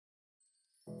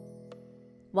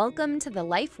Welcome to the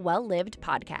Life Well Lived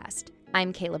podcast.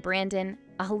 I'm Kayla Brandon,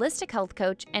 a holistic health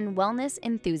coach and wellness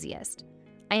enthusiast.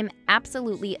 I am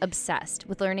absolutely obsessed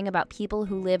with learning about people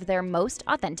who live their most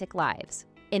authentic lives.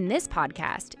 In this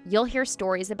podcast, you'll hear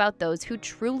stories about those who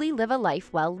truly live a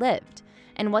life well lived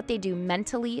and what they do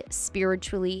mentally,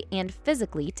 spiritually, and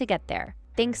physically to get there.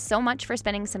 Thanks so much for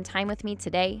spending some time with me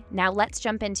today. Now let's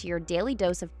jump into your daily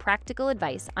dose of practical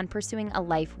advice on pursuing a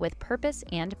life with purpose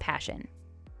and passion.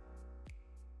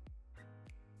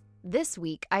 This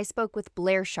week, I spoke with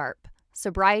Blair Sharp,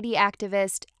 sobriety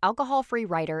activist, alcohol-free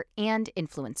writer, and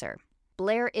influencer.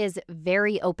 Blair is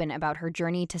very open about her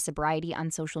journey to sobriety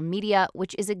on social media,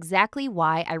 which is exactly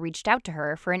why I reached out to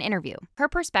her for an interview. Her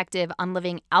perspective on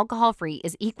living alcohol-free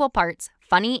is equal parts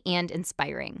funny and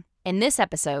inspiring. In this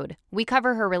episode, we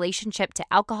cover her relationship to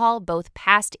alcohol, both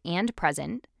past and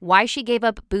present, why she gave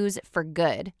up booze for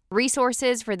good,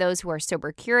 resources for those who are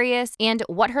sober curious, and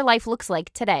what her life looks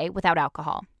like today without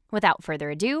alcohol. Without further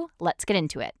ado, let's get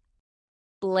into it.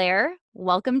 Blair,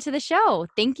 welcome to the show.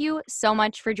 Thank you so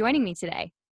much for joining me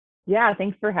today. Yeah,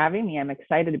 thanks for having me. I'm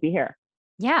excited to be here.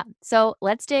 Yeah, so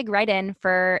let's dig right in.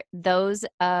 For those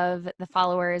of the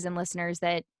followers and listeners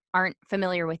that aren't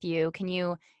familiar with you, can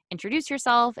you introduce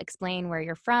yourself, explain where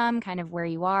you're from, kind of where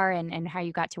you are, and how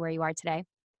you got to where you are today?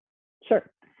 Sure.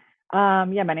 My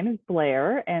name is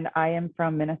Blair, and I am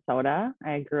from Minnesota.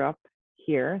 I grew up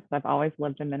here, so I've always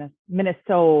lived in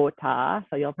Minnesota,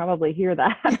 so you'll probably hear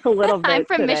that a little bit I'm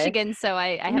from today. Michigan, so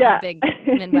I have a big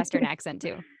Midwestern accent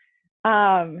too.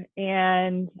 I'm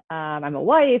a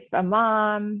wife, a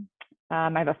mom.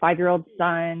 I have a 5-year-old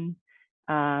son.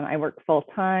 I work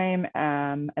full-time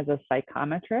as a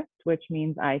psychometrist, which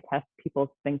means I test people's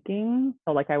thinking.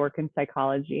 So like I work in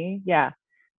psychology. Yeah.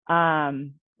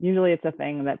 Usually it's a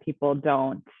thing that people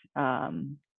don't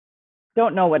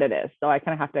know what it is. So I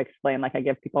kind of have to explain, like I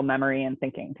give people memory and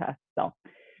thinking tests. So,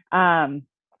 and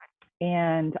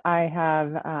I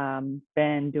have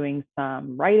been doing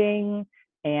some writing,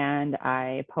 and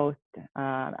I post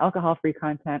alcohol-free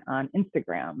content on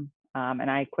Instagram.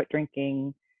 And I quit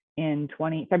drinking in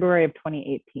February of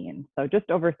 2018. So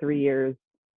just over 3 years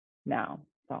now.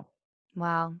 So.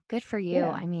 Wow, good for you.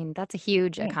 Yeah. I mean, that's a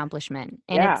huge Thanks. accomplishment.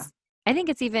 And Yeah. I think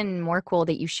it's even more cool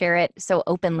that you share it so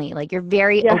openly. Like you're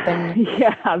very open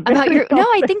Yeah, about very No,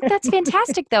 I open. think that's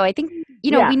fantastic though. I think,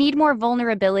 Yeah. we need more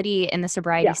vulnerability in the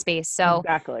sobriety Yeah, space. So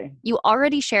exactly. you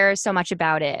already share so much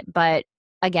about it. But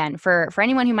again, for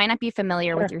anyone who might not be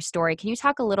familiar Sure. with your story, can you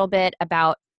talk a little bit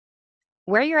about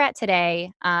where you're at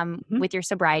today with your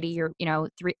sobriety? You're,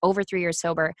 over 3 years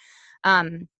sober.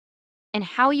 And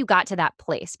how you got to that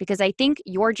place, because I think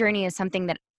your journey is something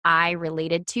that I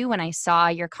related to when I saw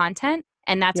your content.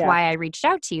 And that's Yeah. why I reached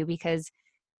out to you, because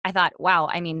I thought, wow,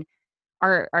 I mean,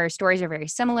 our stories are very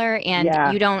similar, and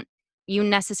Yeah. you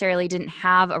necessarily didn't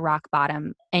have a rock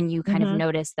bottom, and you kind of Mhm.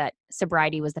 noticed that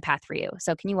sobriety was the path for you.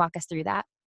 So can you walk us through that?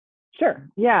 Sure.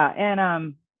 Yeah.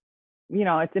 And,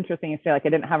 it's interesting you say like I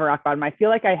didn't have a rock bottom. I feel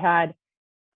like I had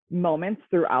moments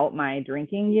throughout my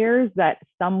drinking years that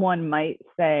someone might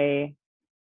say,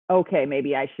 okay,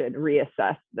 maybe I should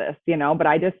reassess this, but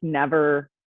I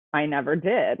never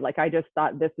did. Like I just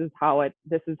thought this is how it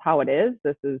is.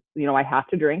 This is, I have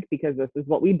to drink because this is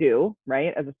what we do,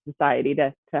 right? As a society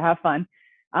to have fun.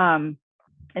 And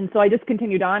so I just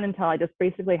continued on until I just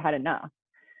basically had enough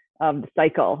of the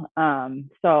cycle.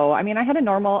 So, I mean, I had a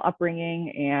normal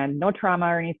upbringing and no trauma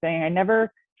or anything. I never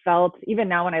felt, even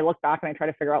now when I look back and I try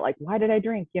to figure out like, why did I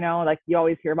drink? Like you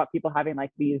always hear about people having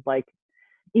like these like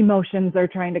emotions they're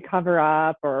trying to cover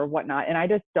up or whatnot. And I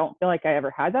just don't feel like I ever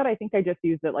had that. I think I just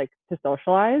used it like to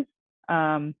socialize.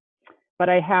 But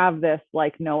I have this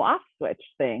like no off switch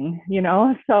thing,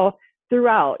 so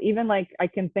throughout, even like I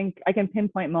can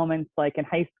pinpoint moments like in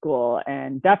high school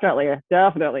and definitely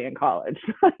in college.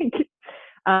 Like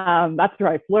that's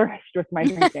where I flourished with my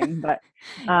drinking. But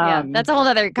Yeah, that's a whole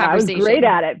other conversation. I was great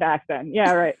at it back then.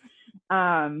 Yeah, right.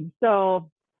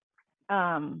 So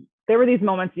there were these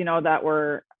moments, that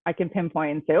were I can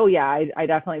pinpoint and say, oh yeah, I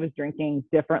definitely was drinking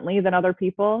differently than other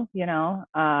people,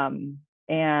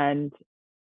 and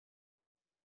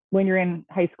when you're in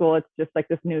high school, it's just like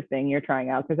this new thing you're trying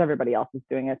out because everybody else is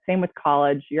doing it. Same with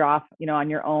college. You're off, on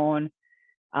your own.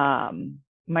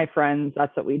 My friends,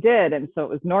 that's what we did. And so it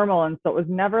was normal. And so it was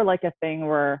never like a thing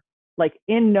where like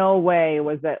in no way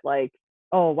was it like,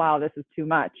 oh, wow, this is too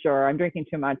much, or I'm drinking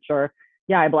too much, or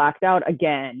yeah, I blacked out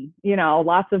again,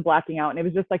 lots of blacking out. And it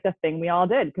was just like the thing we all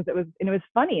did because it was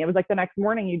funny. It was like the next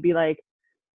morning you'd be like,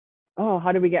 oh,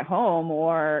 how did we get home?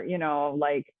 Or,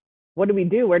 like, what did we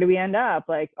do? Where did we end up?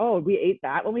 Like, oh, we ate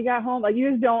that when we got home. Like, you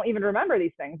just don't even remember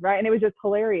these things, right? And it was just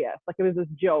hilarious. Like, it was this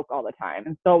joke all the time.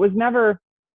 And so it was never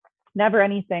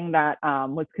anything that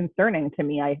was concerning to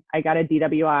me. I got a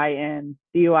DUI in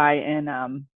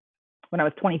when I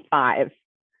was 25.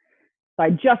 So I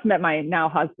just met my now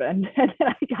husband, and then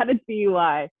I got a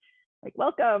DUI. Like,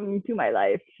 welcome to my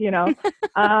life, you know.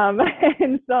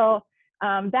 And so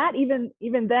that even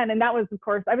then, and that was, of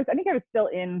course, I think I was still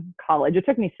in college. It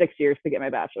took me 6 years to get my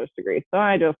bachelor's degree, so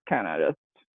I just kind of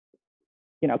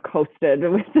just coasted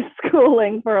with the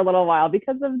schooling for a little while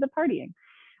because of the partying.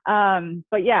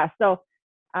 But yeah, so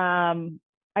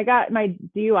I got my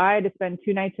DUI to spend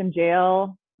 2 nights in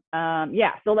jail.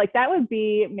 Yeah, so like that would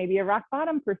be maybe a rock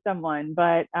bottom for someone,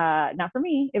 but not for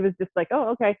me. It was just like, oh,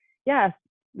 okay, yes,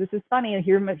 this is funny, and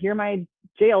hear my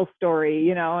jail story,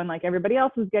 and like everybody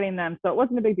else was getting them, so it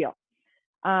wasn't a big deal.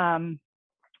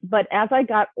 But as I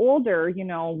got older,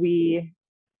 we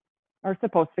are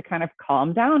supposed to kind of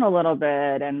calm down a little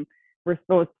bit, and we're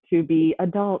supposed to be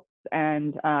adults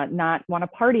and not want to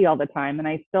party all the time. And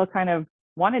I still kind of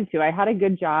wanted to. I had a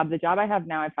good job. The job I have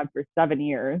now, I've had for 7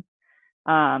 years.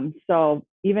 So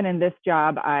even in this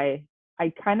job, I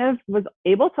kind of was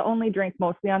able to only drink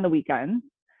mostly on the weekends.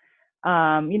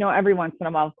 Every once in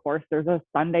a while, of course, there's a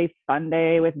Sunday fun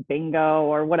day with bingo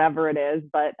or whatever it is.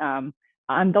 But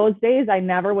on those days, I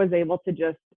never was able to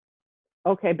just,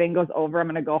 okay, bingo's over, I'm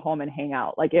going to go home and hang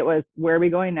out. Like, it was, where are we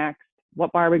going next?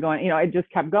 What bar are we going? It just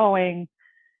kept going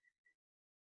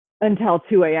until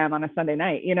 2 a.m. on a Sunday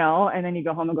night, and then you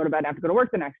go home and go to bed and have to go to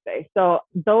work the next day. So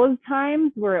those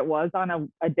times where it was on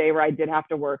a day where I did have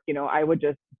to work, I would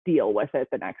just deal with it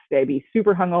the next day, be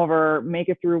super hungover, make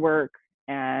it through work,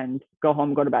 and go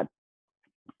home, go to bed.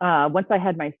 Once I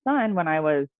had my son when I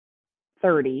was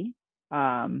 30,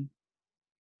 I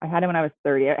had him when I was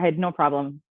 30. I had no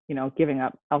problem, giving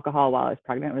up alcohol while I was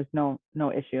pregnant. It was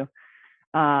no issue.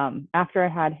 After I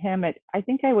had him, I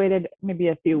think I waited maybe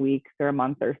a few weeks or a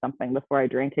month or something before I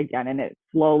drank again, and it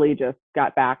slowly just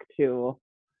got back to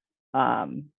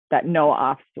that no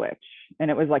off switch.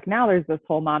 And it was like, now there's this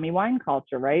whole mommy wine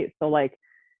culture, right? So like,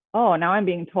 oh, now I'm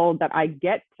being told that I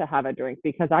get to have a drink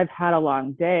because I've had a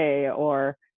long day,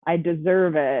 or I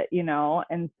deserve it,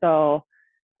 and so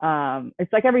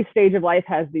it's like every stage of life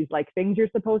has these like things you're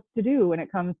supposed to do when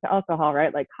it comes to alcohol,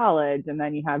 right? Like college, and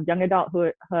then you have young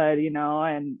adulthood, and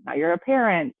now you're a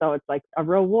parent, so it's like a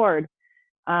reward.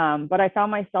 But I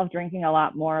found myself drinking a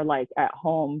lot more like at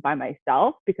home by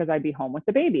myself because I'd be home with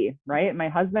the baby, right? My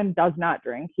husband does not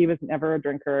drink. He was never a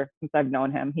drinker since I've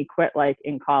known him. He quit like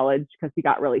in college because he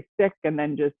got really sick, and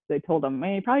then they told him,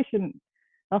 hey, you probably shouldn't,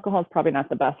 alcohol is probably not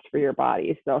the best for your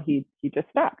body. So he just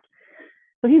stopped.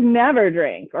 So he's never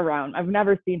drank around. I've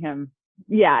never seen him.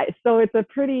 Yeah. So it's a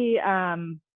pretty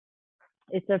different,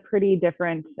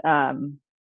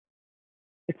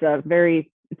 it's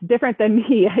different than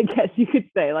me, I guess you could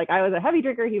say. Like, I was a heavy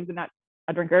drinker. He was not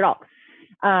a drinker at all.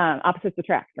 Opposites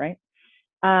attract, right?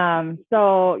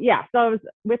 So yeah, so I was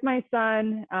with my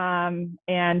son,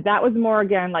 and that was more,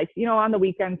 again, like, on the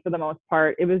weekends for the most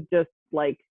part. It was just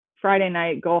like Friday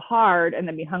night, go hard, and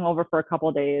then be hungover for a couple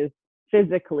of days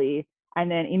physically, and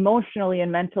then emotionally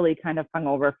and mentally kind of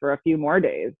hungover for a few more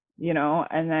days,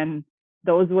 and then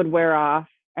those would wear off,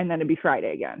 and then it'd be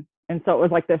Friday again. And so it was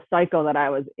like this cycle that I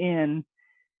was in,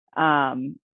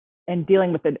 and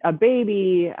dealing with a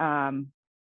baby.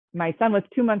 My son was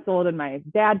 2 months old and my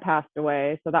dad passed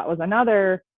away. So that was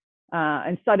another,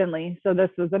 and suddenly, so this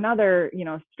was another,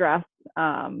 stress.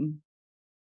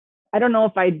 I don't know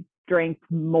if I drank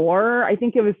more. I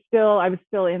think I was still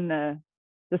in the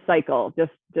cycle,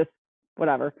 just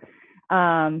whatever.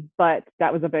 But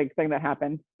that was a big thing that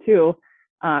happened too,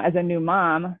 as a new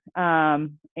mom.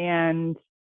 And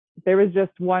there was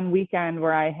just one weekend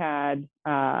where I had,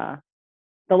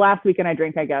 the last weekend I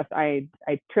drank, I guess, I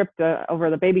tripped over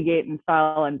the baby gate and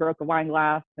fell and broke a wine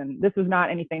glass. And this was not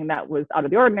anything that was out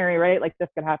of the ordinary, right? Like, this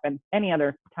could happen any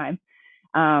other time.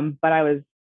 But I was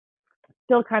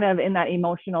still kind of in that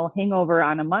emotional hangover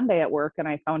on a Monday at work. And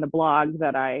I found a blog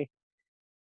that I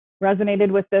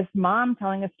resonated with, this mom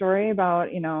telling a story about,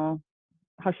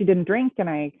 how she didn't drink. And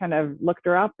I kind of looked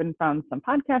her up and found some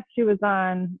podcasts she was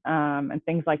on, and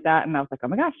things like that. And I was like, oh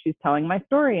my gosh, she's telling my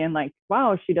story. And like,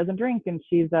 wow, she doesn't drink, and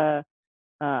she's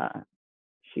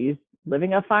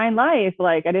living a fine life.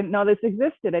 Like, I didn't know this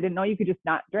existed. I didn't know you could just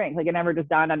not drink. Like, it never just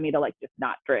dawned on me to like just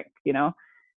not drink,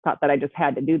 thought that I just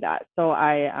had to do that. So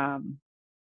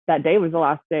that day was the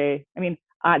last day. I mean,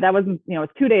 that was,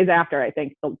 it's 2 days after, I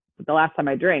think, the last time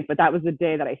I drank, but that was the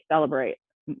day that I celebrate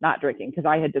not drinking, because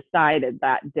I had decided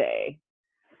that day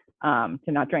to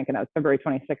not drink, and that was February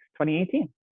 26th, 2018.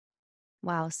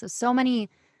 Wow. So many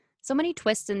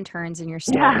twists and turns in your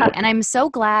Yeah. story. And I'm so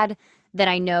glad that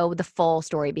I know the full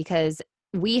story because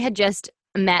we had just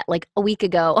met like a week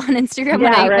ago on Instagram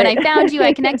when Yeah, I right. found you,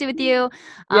 I connected with you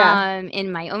Yeah,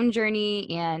 in my own journey.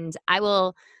 And I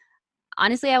will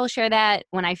share that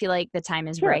when I feel like the time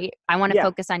is sure. right. I want to Yeah,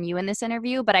 focus on you in this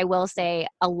interview, but I will say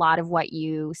a lot of what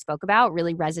you spoke about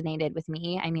really resonated with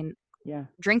me. I mean, yeah,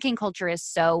 drinking culture is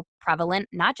so prevalent,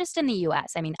 not just in the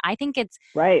US. I mean,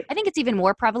 right. I think it's even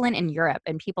more prevalent in Europe,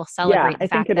 and people Yeah, celebrate the I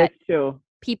think fact it is that too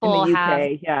in the people have,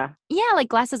 UK. Yeah. yeah, like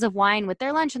glasses of wine with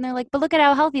their lunch and they're like, "But look at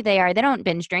how healthy they are. They don't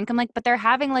binge drink." I'm like, "But they're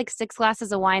having like 6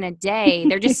 glasses of wine a day.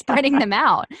 They're just spreading them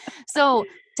out." So,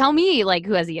 tell me like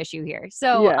who has the issue here.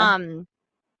 So, Yeah,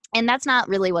 and that's not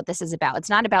really what this is about. It's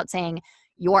not about saying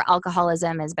your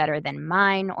alcoholism is better than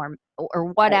mine or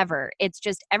right. whatever. It's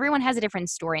just everyone has a different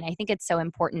story, and I think it's so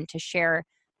important to share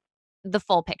the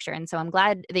full picture. And so I'm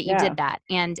glad that you Yeah, did that.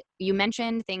 And you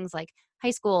mentioned things like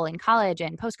high school and college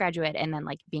and postgraduate and then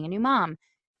like being a new mom.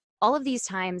 All of these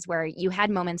times where you had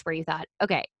moments where you thought,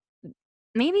 okay,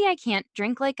 maybe I can't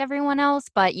drink like everyone else,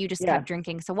 but you just yeah, kept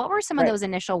drinking. So what were some of right. those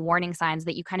initial warning signs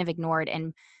that you kind of ignored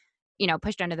and,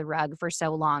 pushed under the rug for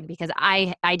so long? Because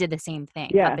I did the same thing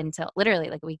up Yeah, until literally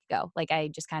like a week ago. Like I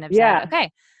just kind of said, yeah,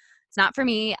 okay, it's not for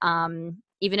me.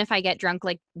 Even if I get drunk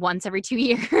like once every 2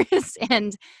 years,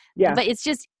 and yeah, but it's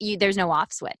just there's no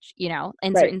off switch, in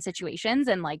right. certain situations,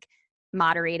 and like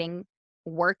moderating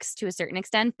works to a certain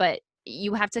extent, but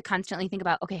you have to constantly think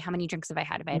about, okay, how many drinks have I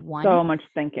had? Have I had one? So much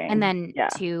And thinking. then Yeah,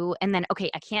 two, and then okay,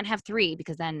 I can't have three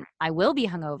because then I will be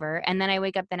hungover. And then I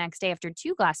wake up the next day after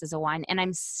 2 glasses of wine and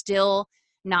I'm still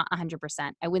not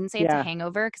 100%. I wouldn't say it's a yeah,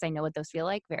 hangover because I know what those feel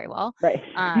like very well. right.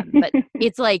 But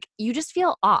it's like you just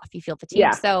feel off. You feel fatigued.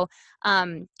 Yeah, So,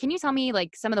 can you tell me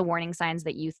like some of the warning signs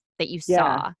that you yeah.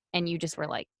 saw and you just were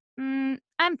like,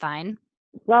 I'm fine.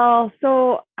 Well,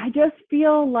 so I just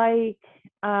feel like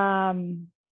um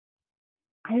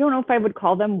I don't know if I would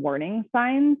call them warning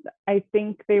signs. I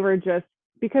think they were just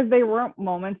because they weren't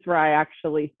moments where I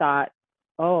actually thought,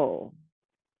 oh,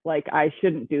 like I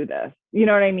shouldn't do this. You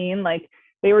know what I mean? Like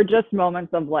they were just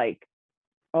moments of like,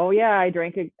 oh yeah, I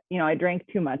drank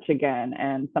too much again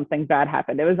and something bad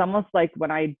happened. It was almost like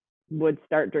when I would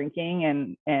start drinking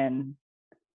and in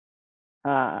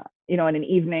an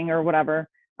evening or whatever,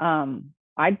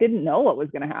 I didn't know what was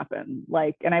going to happen.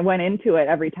 Like, and I went into it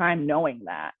every time knowing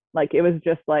that. Like, it was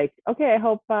just like, okay, I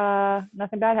hope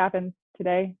nothing bad happens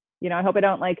today. I hope I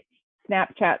don't like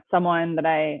Snapchat someone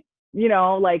that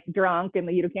like drunk and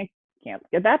can't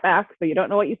get that back, so you don't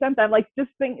know what you sent them. Like,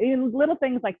 just little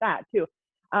things like that too.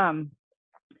 Um,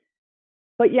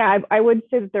 but yeah, I would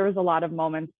say that there was a lot of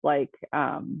moments like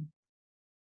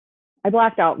I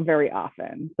blacked out very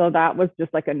often. So that was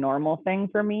just like a normal thing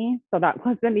for me. So that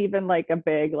wasn't even like a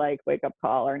big like wake up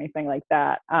call or anything like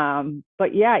that.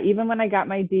 But yeah, even when I got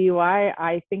my DUI,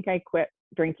 I think I quit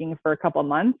drinking for a couple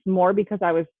months more because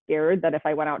I was scared that if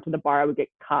I went out to the bar, I would get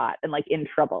caught and like in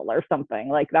trouble or something.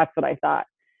 Like that's what I thought.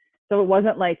 So it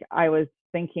wasn't like I was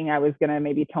thinking I was going to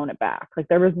maybe tone it back. Like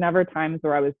there was never times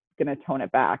where I was going to tone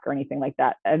it back or anything like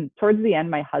that. And towards the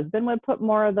end, my husband would put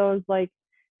more of those like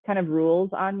kind of rules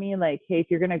on me, like, hey, if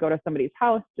you're going to go to somebody's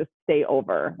house, just stay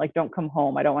over. Like, don't come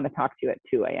home. I don't want to talk to you at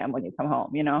 2 a.m. when you come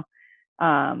home.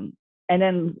 Um, and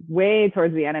then way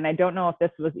towards the end, and I don't know if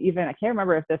this was even, I can't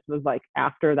remember if this was like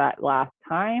after that last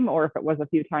time or if it was a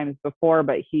few times before,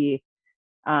 but he,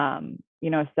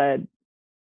 said,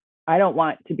 I don't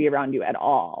want to be around you at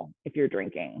all if you're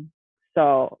drinking.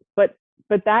 So,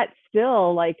 but that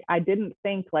still like I didn't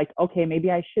think like, okay, maybe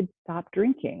I should stop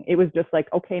drinking. It was just like,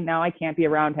 okay, now I can't be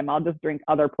around him. I'll just drink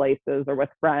other places or with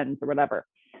friends or whatever.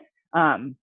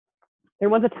 Um, there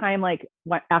was a time like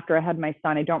after I had my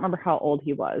son, I don't remember how old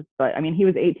he was, but I mean, he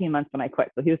was 18 months when I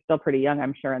quit. So he was still pretty young,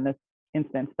 I'm sure, in this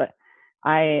instance. But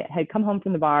I had come home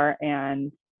from the bar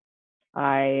and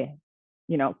I,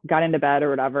 got into bed or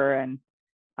whatever. And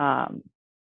um,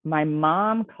 my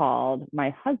mom called my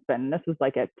husband. This was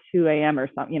like at 2 a.m. or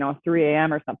something, 3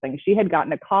 a.m. or something. She had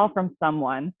gotten a call from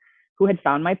someone who had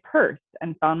found my purse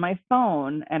and found my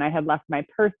phone, and I had left my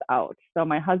purse out. So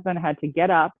my husband had to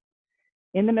get up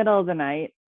in the middle of the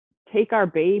night, take our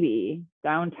baby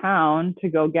downtown to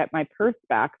go get my purse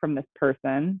back from this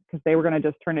person because they were going to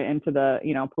just turn it into the,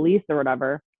 police or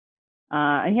whatever.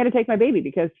 And he had to take my baby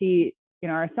because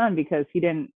our son, because he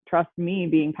didn't trust me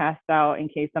being passed out in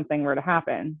case something were to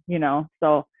happen.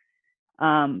 So,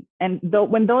 and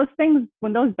when those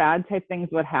bad type things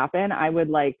would happen, I would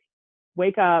like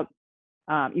wake up.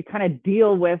 You kind of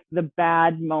deal with the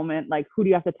bad moment, like who do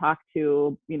you have to talk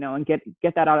to, and get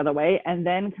that out of the way, and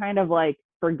then kind of like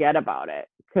forget about it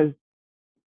because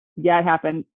yeah, it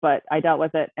happened, but I dealt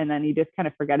with it. And then you just kind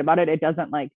of forget about it. It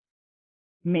doesn't like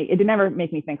it did never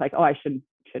make me think like, oh, I shouldn't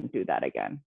do that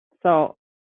again. So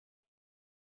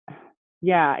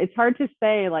yeah, it's hard to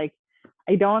say. Like,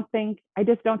 I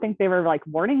just don't think they were like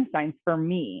warning signs for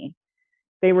me.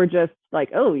 They were just like,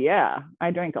 oh yeah,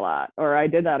 I drank a lot, or I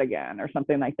did that again, or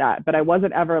something like that. But I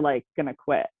wasn't ever like gonna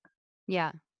quit,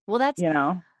 Yeah. Well, that's you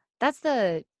know? that's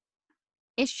the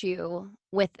issue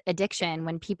with addiction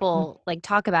when people like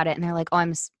talk about it and they're like,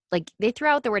 oh, like they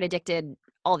throw out the word addicted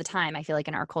all the time. I feel like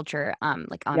in our culture,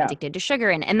 like, oh, I'm Yeah, addicted to sugar,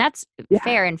 and that's yeah,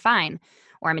 fair and fine.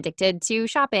 Or I'm addicted to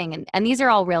shopping, and these are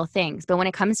all real things. But when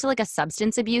it comes to like a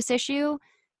substance abuse issue,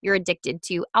 you're addicted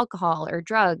to alcohol or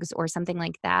drugs or something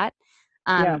like that.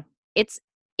 Um, yeah, it's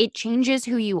it changes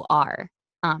who you are.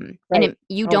 And right.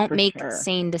 you Oh, don't for make sure.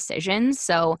 sane decisions.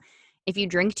 So if you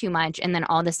drink too much and then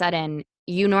all of a sudden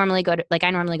you normally go to like I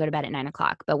normally go to bed at 9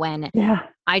 o'clock, but when Yeah,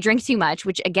 I drink too much,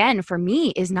 which again for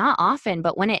me is not often,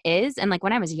 but when it is, and like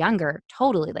when I was younger,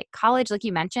 totally like college, like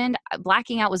you mentioned,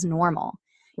 blacking out was normal.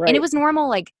 And it right. was normal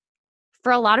like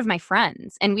for a lot of my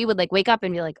friends. And we would like wake up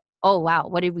and be like, oh wow,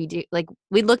 what did we do? Like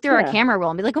we'd look through our Yeah, camera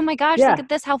roll and be like, oh my gosh, look yeah, at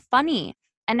this, how funny.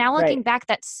 And now looking right. back,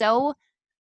 that's so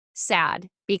sad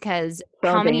because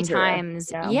So how many dangerous.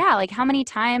 times, Yeah, yeah, like how many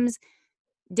times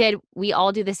did we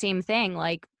all do the same thing?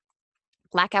 Like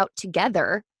blackout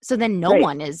together so then no right.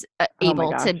 one is Oh my able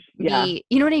gosh. to Yeah, be,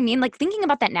 you know what I mean, like thinking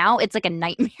about that now it's like a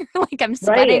nightmare. Like I'm right,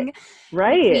 sweating, makes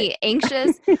right. me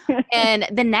anxious. And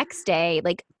the next day,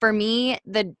 like for me,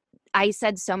 the I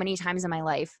said so many times in my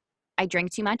life I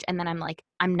drink too much and then I'm like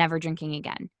I'm never drinking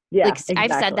again. Like Yeah,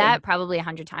 I've said exactly. that probably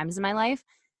 100 times in my life.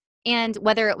 And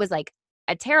whether it was like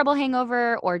a terrible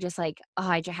hangover or just like, oh,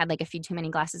 I just had like a few too many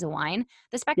glasses of wine,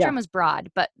 the Yeah, spectrum was broad,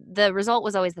 but the result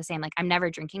was always the same. Like, I'm never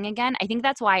drinking again. I think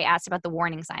that's why I asked about the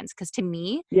warning signs. Cause to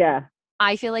me, yeah,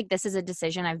 I feel like this is a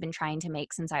decision I've been trying to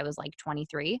make since I was like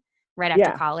 23, right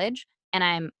after yeah, college. And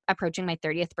I'm approaching my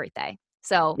 30th birthday.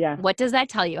 So, yeah. what does that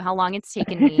tell you? How long it's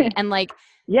taken me? And like,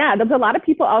 Yeah, there's a lot of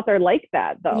people out there like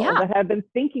that though, yeah. that have been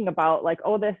thinking about like,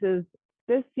 oh, this,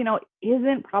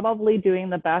 isn't probably doing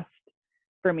the best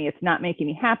for me. It's not making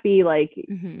me happy. Like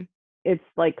Hmm. it's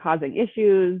like causing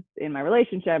issues in my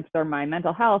relationships or my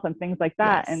mental health and things like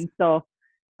that. Yes. And so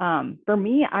for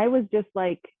me, I was just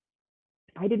like,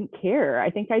 I didn't care. I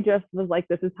think I just was like,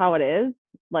 this is how it is.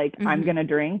 Like I'm Hmm. gonna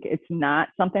drink. It's not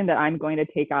something that I'm going to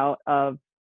take out of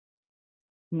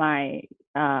my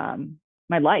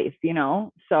my life,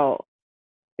 So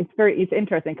it's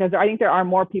interesting because I think there are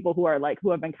more people who are like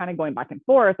who have been kind of going back and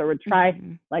forth or would try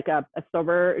Hmm. like a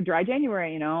sober dry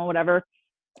January, whatever.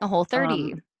 A whole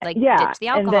 30, Um, like, yeah, ditch the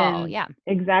and alcohol. then Yeah.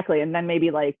 exactly, and then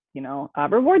maybe like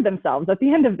reward themselves at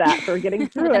the end of that for getting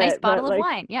With through a nice it. But bottle of like,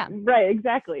 wine. Yeah. right,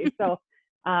 exactly. So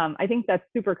I think that's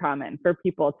super common for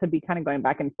people to be kind of going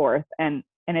back and forth, and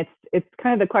it's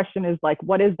kind of the question is like,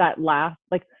 what is that last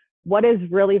like? What is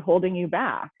really holding you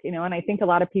back? And I think a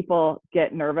lot of people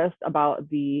get nervous about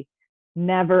the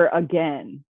never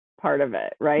again part of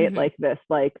it, right? Mhm. Like this,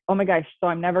 like, oh my gosh, so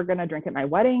I'm never going to drink at my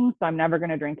wedding. So I'm never going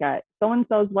to drink at so and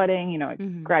so's wedding,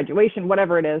 Mhm. graduation,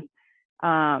 whatever it is.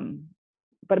 Um,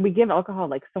 but we give alcohol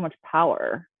like so much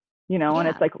power, and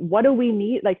it's Yeah. like, what do we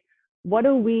need? Like, what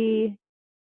do we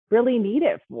really need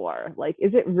it for? Like,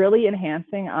 is it really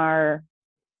enhancing our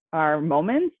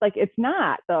moments? Like, it's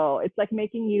not though. It's like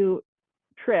making you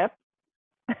trip,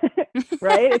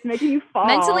 right? It's making you fall.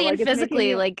 Mentally Like and it's making physically,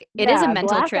 you, like, it is a yeah,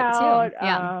 mental black trip too. out.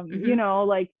 Yeah. Mhm.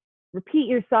 Like repeat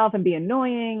yourself and be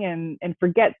annoying and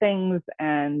forget things,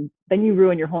 and then you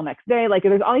ruin your whole next day. Like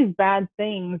there's all these bad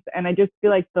things, and I just feel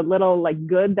like the little like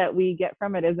good that we get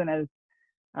from it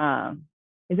um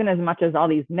isn't as much as all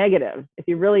these negatives. If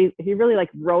you really like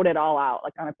wrote it all out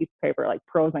like on a piece of paper, like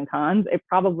pros and cons,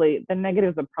 the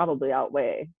negatives would probably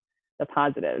outweigh the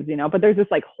positives. But there's this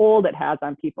like hold it has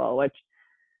on people, which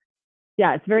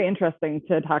yeah, it's very interesting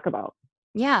to talk about.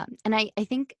 Yeah. And I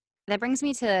think that brings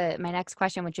me to my next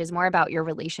question, which is more about your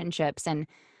relationships and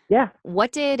Yeah.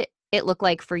 what did it look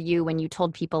like for you when you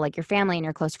told people like your family and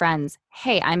your close friends,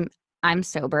 "Hey, I'm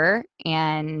sober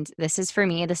and this is for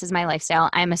me. This is my lifestyle."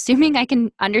 I'm assuming I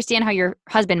can understand how your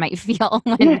husband might feel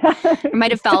when Yeah. or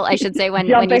might have felt, I should say, when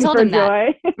you Jumping told for him that.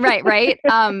 joy. Right, right.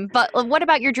 But what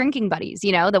about your drinking buddies,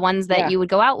 the ones that Yeah. you would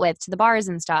go out with to the bars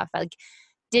and stuff? Like,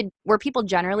 were people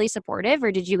generally supportive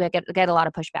or did you get a lot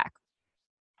of pushback?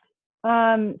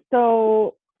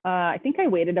 So I think I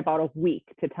waited about a week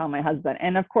to tell my husband.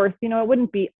 And of course, it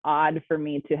wouldn't be odd for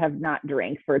me to have not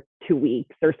drank for 2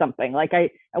 weeks or something. Like I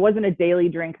wasn't a daily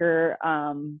drinker.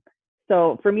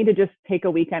 So for me to just take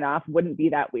a weekend off wouldn't be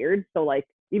that weird. So like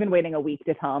even waiting a week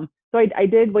to tell him. So I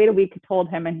did wait a week, told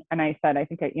him, and I said, I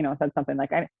think I, said something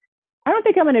like, I don't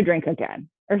think I'm going to drink again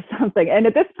or something. And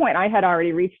at this point, I had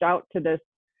already reached out to this.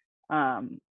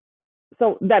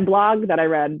 So that blog that I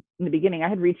read in the beginning, I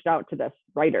had reached out to this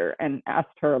writer and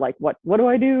asked her, like, what do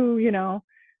I do?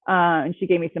 And she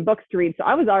gave me some books to read. So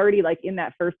I was already like in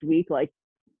that first week, like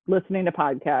listening to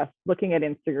podcasts, looking at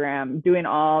Instagram, doing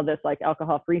all this like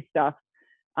alcohol-free stuff.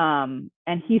 And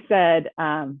he said,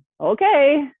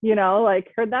 okay,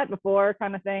 like heard that before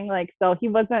kind of thing. Like, so he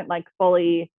wasn't like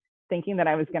fully thinking that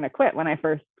I was going to quit when I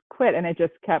first quit. And I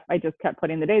just kept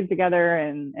putting the days together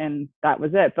and that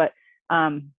was it. But,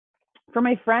 for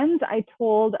my friends, I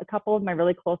told a couple of my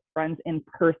really close friends in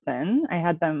person. I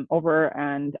had them over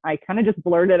and I kind of just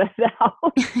blurted it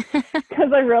out because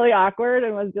I'm really awkward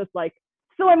and was just like,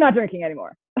 so I'm not drinking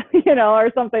anymore,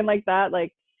 or something like that.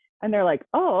 Like, and they're like,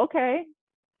 oh, okay.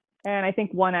 And I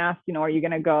think one asked, are you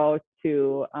going to go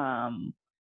to AA?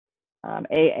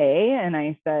 And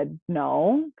I said,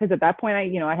 no, because at that point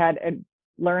I had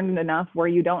learned enough where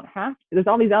you don't have to. There's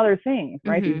all these other things,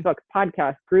 right? Mm-hmm. These books,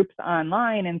 podcasts, groups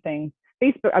online and things.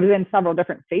 Facebook, I was in several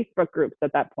different Facebook groups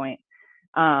at that point.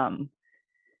 And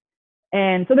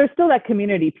so there's still that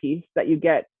community piece that you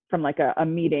get from like a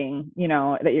meeting,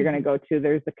 that you're going to go to.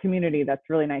 There's a community that's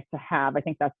really nice to have. I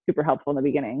think that's super helpful in the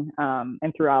beginning,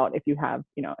 and throughout if you have,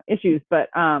 issues. But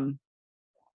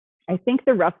I think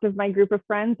the rest of my group of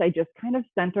friends, I just kind of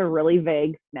sent a really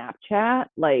vague Snapchat.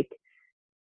 Like,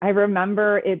 I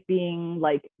remember it being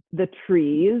like the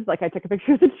trees, like I took a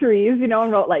picture of the trees, and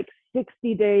wrote like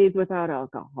 60 days without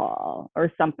alcohol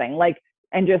or something, like,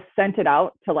 and just sent it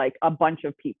out to like a bunch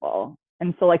of people.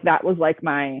 And so like that was like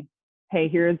my, hey,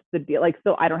 here's the deal. Like,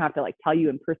 so I don't have to like tell you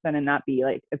in person and not be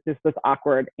like, it's just this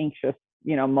awkward, anxious,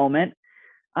 moment.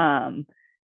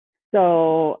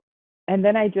 So, and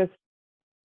then I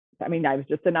was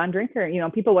just a non-drinker.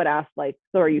 People would ask like,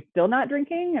 so are you still not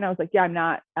drinking? And I was like, yeah, I'm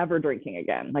not ever drinking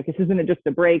again. Like, this isn't just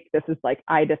a break. This is like,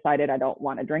 I decided I don't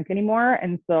want to drink anymore.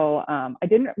 And so I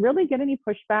didn't really get any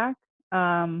pushback.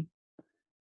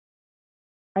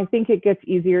 I think it gets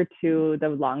easier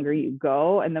the longer you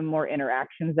go and the more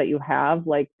interactions that you have,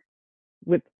 like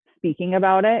with speaking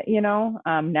about it,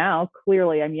 now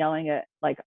clearly I'm yelling it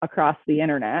like across the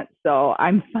internet. So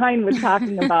I'm fine with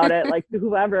talking about it, like to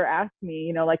whoever asks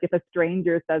me, like if a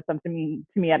stranger says something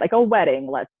to me at like a wedding,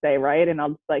 let's say, right? And I'll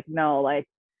just like, no, like,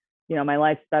 my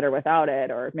life's better without it,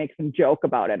 or make some joke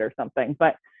about it or something.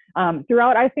 But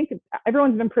throughout, I think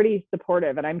everyone's been pretty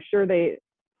supportive, and I'm sure they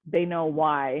know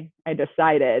why I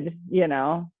decided,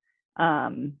 yeah.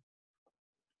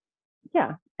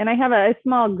 And I have a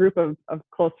small group of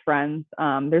close friends.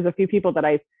 There's a few people that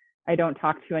I don't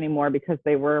talk to anymore because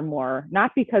they were more,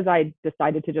 not because I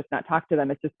decided to just not talk to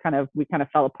them. It's just we kind of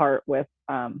fell apart with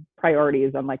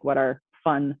priorities on like what our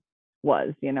fun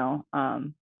was,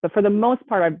 but for the most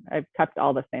part, I've kept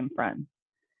all the same friends.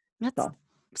 That's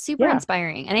super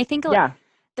inspiring. And I think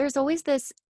there's always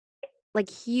this like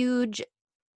huge,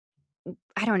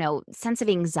 I don't know, sense of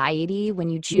anxiety when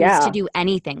you choose to do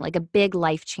anything, like a big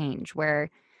life change where,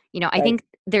 I think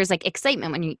there's like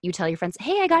excitement when you tell your friends,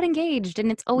 hey, I got engaged.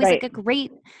 And it's always like a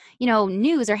great,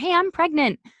 news, or, hey, I'm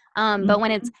pregnant. But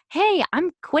when it's, hey,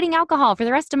 I'm quitting alcohol for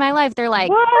the rest of my life, they're like,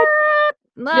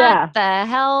 what the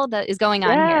hell that is going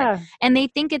on here? And they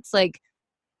think it's like,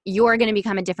 you're going to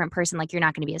become a different person. Like, you're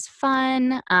not going to be as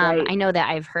fun. I know that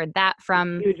I've heard that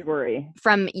from huge worry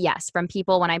from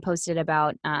people when I posted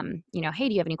about, hey,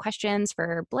 do you have any questions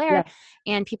for Blair?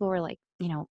 Yeah. And people were like,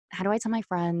 how do I tell my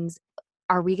friends?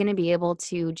 Are we going to be able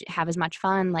to have as much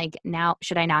fun? Like, now,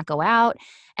 should I not go out?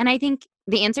 And I think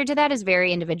the answer to that is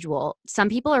very individual. Some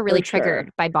people are really triggered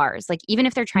by bars. Like, even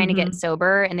if they're trying to get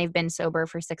sober and they've been sober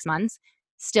for 6 months,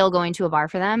 still going to a bar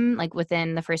for them, like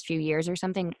within the first few years or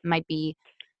something, might be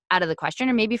out of the question,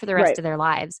 or maybe for the rest of their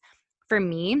lives. For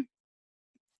me,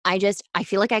 I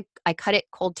feel like I cut it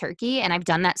cold turkey, and I've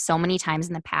done that so many times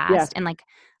in the past. And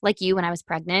like you, when I was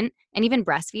pregnant and even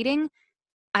breastfeeding,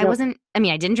 I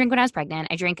didn't drink when I was pregnant.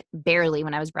 I drank barely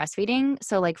when I was breastfeeding.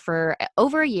 So like for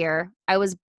over a year, I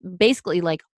was basically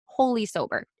like wholly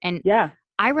sober. And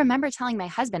I remember telling my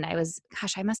husband, I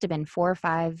must have been 4 or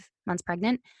 5 months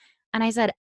pregnant. And I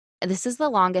said, this is the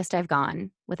longest I've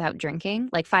gone without drinking,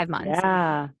 like 5 months.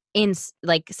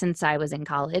 Since I was in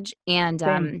college.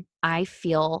 And I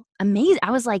feel amazing.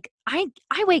 I was like, I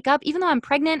wake up, even though I'm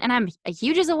pregnant and I'm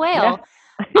huge as a whale,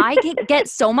 I can get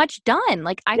so much done.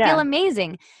 Like, I feel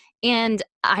amazing. And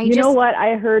you know what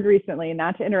I heard recently,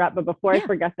 not to interrupt, but before I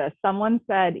forget this, someone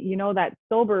said, that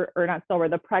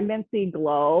the pregnancy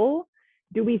glow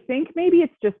do we think maybe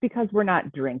it's just because we're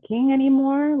not drinking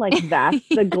anymore? Like that's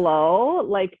the glow?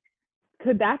 Like,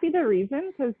 could that be the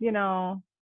reason? Because,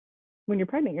 when you're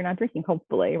pregnant, you're not drinking,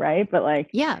 hopefully, right? But like,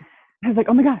 Yeah. I was like,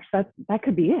 oh my gosh, that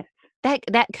could be it.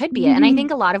 That could be it. And I think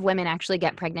a lot of women actually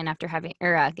get pregnant after having,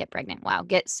 or get pregnant. Wow.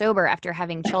 Get sober after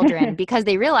having children because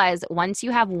they realize once you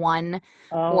have one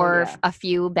Oh or yeah. a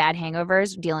few bad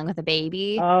hangovers dealing with a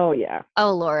baby, Oh yeah.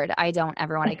 oh Lord, I don't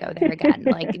ever want to go there again.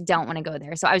 Like, don't want to go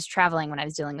there. So I was traveling when I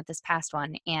was dealing with this past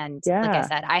one. And like I Yeah.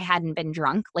 said, I hadn't been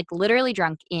drunk, like literally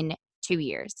drunk in 2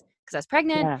 years because I was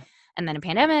pregnant Yeah. and then a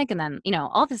pandemic and then,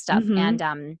 all this stuff. Mm-hmm.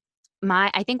 And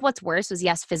I think what's worse was,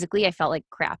 yes, physically I felt like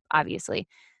crap, obviously.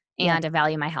 Yeah. And I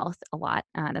value my health a lot.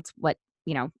 That's what,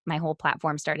 my whole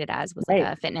platform started as, was like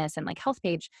Right. a fitness and like health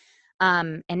page.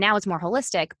 And now it's more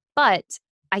holistic, but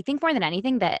I think more than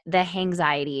anything that the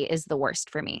anxiety is the worst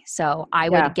for me. So I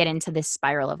would Yeah. get into this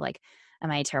spiral of like, am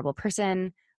I a terrible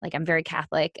person? Like, I'm very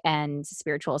Catholic and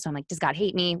spiritual. So I'm like, does God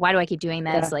hate me? Why do I keep doing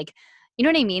this? Yeah. Like, you know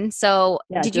what I mean? So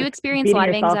Yeah. did you Just experience a beating lot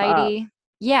of yourself up. anxiety?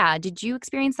 Yeah. Did you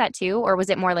experience that too? Or was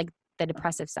it more like the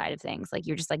depressive side of things? Like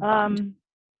you're just like bummed. Um,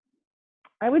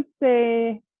 I would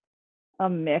say a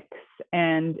mix.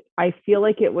 And I feel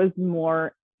like it was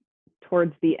more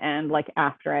towards the end, like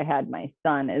after I had my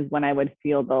son, is when I would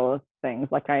feel those things.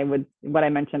 Like what I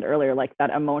mentioned earlier, like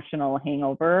that emotional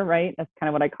hangover, right? That's kind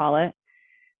of what I call it.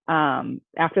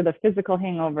 After the physical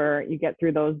hangover, you get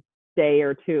through those day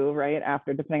or two, right?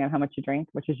 After, depending on how much you drink,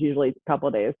 which is usually a couple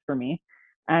of days for me.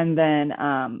 And then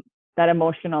that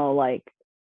emotional, like,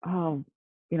 oh,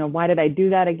 why did I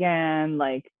do that again?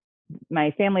 Like,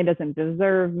 my family doesn't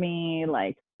deserve me,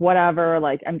 like whatever,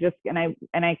 like I'm just, and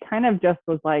I kind of just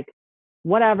was like,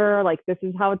 whatever, like this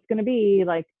is how it's going to be,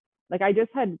 like I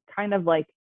just had kind of like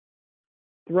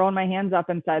thrown my hands up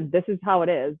and said, this is how it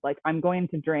is, like I'm going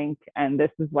to drink and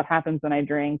this is what happens when I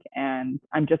drink and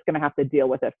I'm just going to have to deal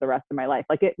with it for the rest of my life.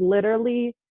 Like it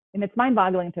literally, and it's mind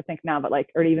boggling to think now, but like,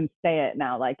 or to even say it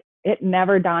now, like it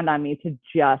never dawned on me to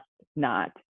just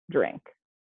not drink,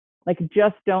 like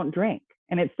just don't drink.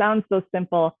 And it sounds so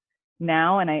simple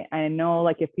now, and I know,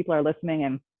 like, if people are listening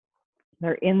and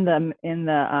they're in the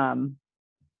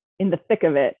thick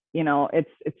of it,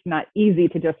 it's not easy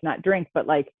to just not drink, but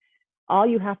like all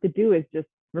you have to do is just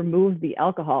remove the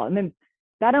alcohol, and then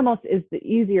that almost is the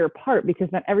easier part, because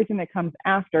then everything that comes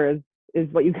after is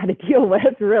what you got to deal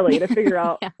with, really, to figure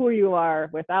out Yeah. who you are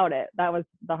without it. That was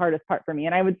the hardest part for me.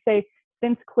 And I would say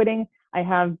since quitting, I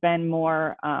have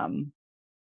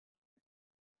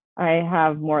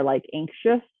more like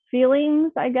anxious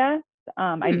feelings, I guess.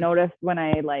 I noticed when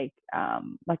I like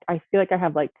I feel like I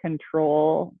have like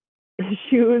control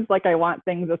issues. Like I want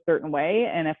things a certain way,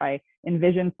 and if I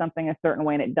envision something a certain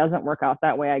way and it doesn't work out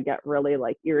that way, I get really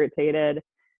like irritated.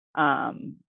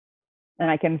 Um, and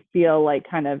I can feel like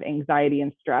kind of anxiety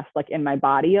and stress like in my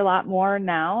body a lot more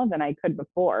now than I could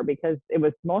before, because it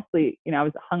was mostly, I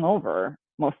was hungover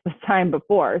most of the time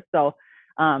before. So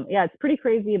yeah, it's pretty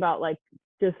crazy about like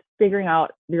just figuring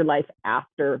out your life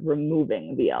after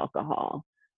removing the alcohol.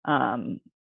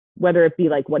 Whether it be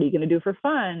like, what are you going to do for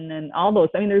fun and all those.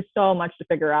 I mean, there's so much to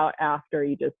figure out after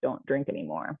you just don't drink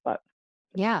anymore. But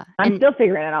Yeah. I'm And still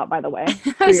figuring it out, by the way. I 2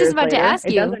 was just years about to later, ask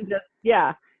you.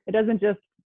 it doesn't just,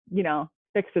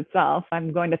 fix itself.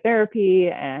 I'm going to therapy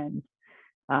and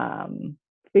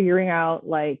figuring out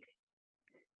like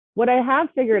what I have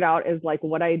figured out is like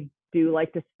what I do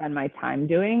like to spend my time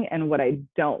doing and what I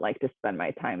don't like to spend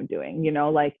my time doing.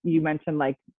 Like you mentioned,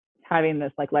 like having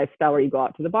this like lifestyle where you go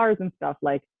out to the bars and stuff,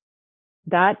 like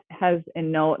that has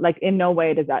in no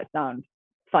way does that sound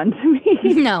fun to me.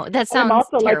 No, that And I'm sounds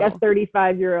also like a terrible.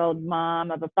 35-year-old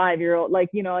mom of a 5-year-old, like,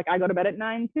 like I go to bed at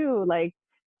 9 too. Like,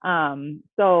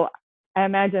 so I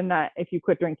imagine that if you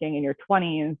quit drinking in your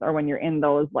 20s or when you're in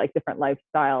those like different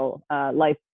lifestyle,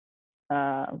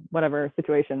 whatever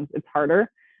situations, it's harder.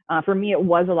 For me, it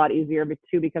was a lot easier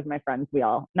too, because my friends,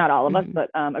 not all of us, but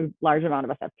a large amount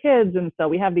of us have kids. And so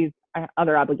we have these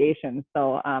other obligations.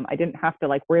 So I didn't have to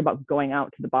like worry about going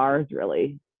out to the bars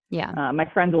really. Yeah. My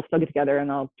friends will still get together and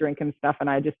they'll drink and stuff. And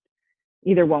I just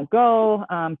either won't go,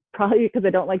 probably because I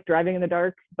don't like driving in the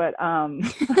dark, but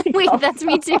Wait, that's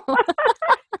me too.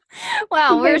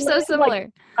 Wow, we're so similar.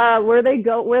 where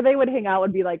they would hang out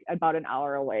would be like about an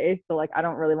hour away. So like I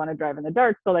don't really want to drive in the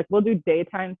dark. So like we'll do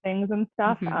daytime things and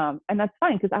stuff. And that's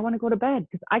fine because I want to go to bed,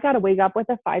 because I got to wake up with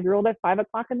a 5-year-old at 5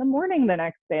 o'clock in the morning the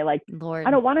next day. Like Lord.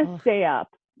 I don't want to stay up.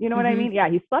 You know what I mean? Yeah,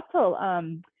 he slept till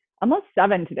almost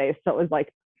 7 today. So it was like,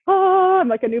 oh, I'm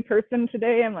like a new person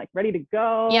today. I'm like ready to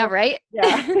go. Yeah, right?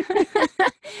 Yeah.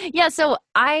 Yeah, so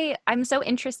I'm so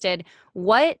interested.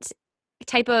 What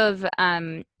type of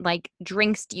like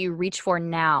drinks do you reach for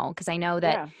now? Because I know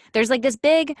that Yeah. there's like this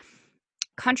big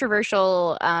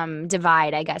controversial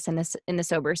divide, I guess, in the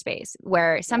sober space,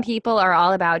 where some Yeah. people are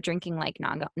all about drinking like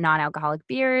non-alcoholic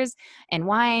beers and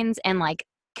wines and like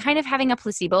kind of having a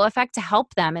placebo effect to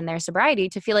help them in their sobriety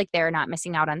to feel like they're not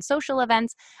missing out on social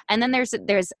events. And then there's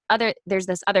this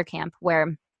other camp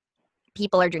where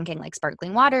people are drinking like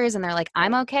sparkling waters and they're like,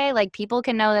 I'm okay, like people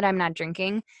can know that I'm not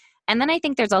drinking. And then I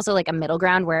think there's also like a middle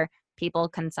ground where people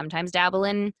can sometimes dabble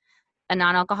in a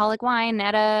non-alcoholic wine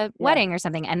at a Yeah. wedding or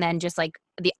something, and then just like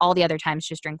all the other times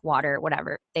just drink water,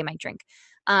 whatever they might drink.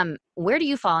 Where do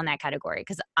you fall in that category?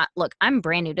 Because look, I'm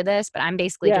brand new to this, but I'm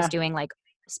basically just Yeah. doing like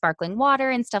sparkling water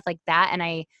and stuff like that, and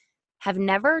I have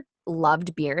never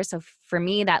loved beer, so for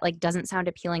me that like doesn't sound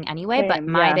appealing anyway. But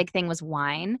Same. my Yeah. big thing was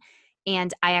wine,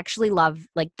 and I actually love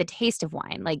like the taste of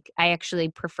wine. Like I actually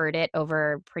preferred it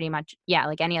over pretty much, yeah,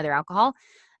 like any other alcohol.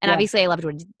 And Yeah. obviously I loved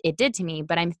what it did to me,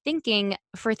 but I'm thinking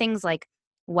for things like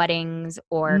weddings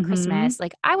or Mm-hmm. Christmas,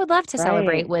 like I would love to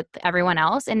celebrate Right. with everyone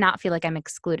else and not feel like I'm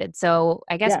excluded. So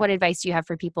I guess Yeah. what advice do you have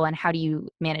for people and how do you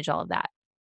manage all of that?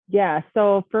 Yeah.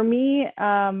 So for me,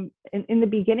 in the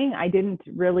beginning, I didn't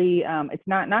really, it's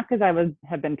not because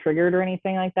have been triggered or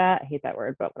anything like that. I hate that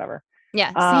word, but whatever.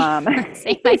 Yeah, same, I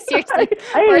same. I seriously,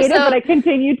 we're hate it, but so, I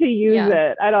continue to use yeah.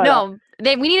 it. I don't know.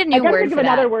 No, we need a I new gotta word think of for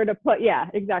another that. word to put. Yeah,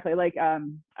 exactly. Like,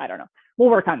 I don't know. We'll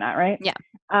work on that, right? Yeah.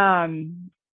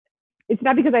 Um, it's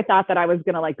not because I thought that I was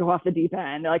gonna like go off the deep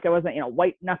end. Like I wasn't,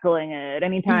 white knuckling it.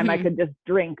 Anytime I Hmm. could just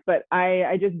drink, but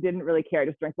I just didn't really care.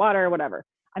 Just drink water or whatever.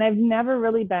 And I've never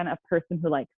really been a person who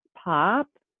likes pop,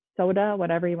 soda,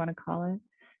 whatever you want to call it.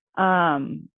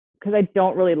 Because I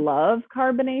don't really love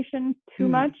carbonation too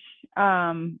Hmm. much.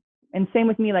 And same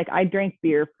with me, like I drank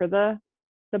beer for the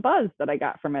buzz that I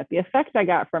got from it, the effect I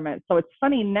got from it. So it's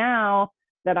funny now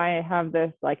that I have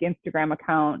this like Instagram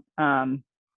account.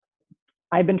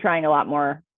 I've been trying a lot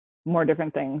more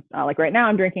different things. Like right now,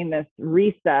 I'm drinking this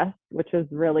Recess, which is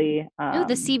really Ooh,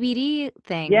 the CBD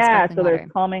thing, yeah. sparkling So there's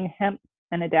water. calming hemp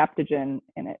and adaptogen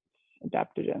in it.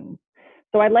 Adaptogens.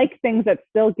 So I like things that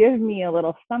still give me a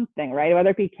little something, right?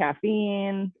 Whether it be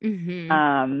caffeine.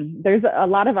 Hmm. There's a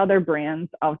lot of other brands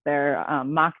out there.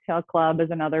 Mocktail Club is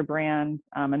another brand,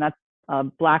 and that's a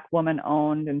Black woman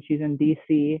owned, and she's in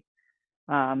DC.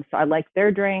 So I like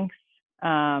their drinks.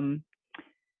 Um,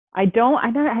 I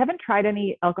haven't tried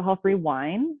any alcohol-free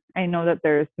wine. I know that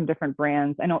there's some different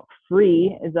brands. I know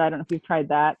Free is, I don't know if you've tried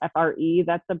that, FRE.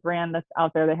 That's a brand that's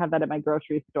out there. They have that at my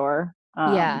grocery store.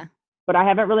 Yeah. But I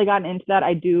haven't really gotten into that.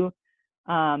 I do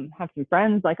have some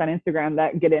friends like on Instagram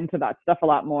that get into that stuff a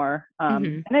lot more.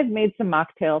 Hmm. And I've made some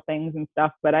mocktail things and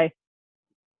stuff, but I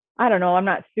don't know. I'm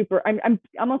not super. I'm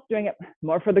almost doing it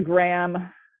more for the gram,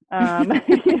 than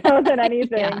Yeah.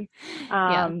 anything.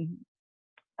 Yeah.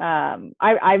 Um,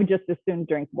 I would just as soon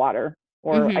drink water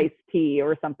or Hmm. iced tea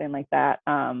or something like that.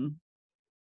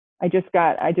 I just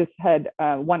had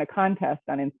won a contest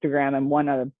on Instagram and won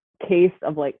a case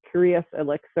of like Curious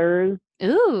Elixirs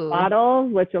Ooh.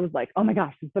 bottles, which I was like, oh my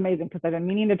gosh, it's amazing because I've been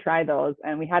meaning to try those.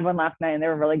 And we had one last night and they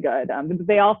were really good. But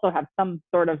they also have some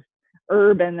sort of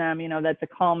herb in them, that's a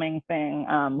calming thing,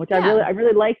 which Yeah. I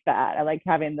really like that. I like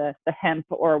having the hemp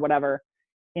or whatever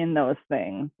in those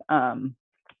things.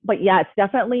 But yeah, it's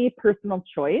definitely personal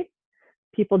choice.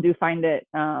 People do find it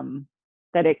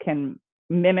that it can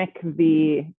mimic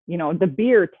the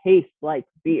beer tastes like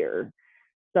beer.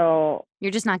 So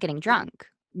You're just not getting drunk.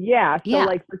 yeah, so Yeah.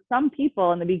 like for some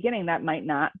people in the beginning, that might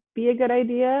not be a good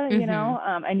idea,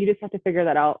 Hmm. and you just have to figure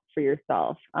that out for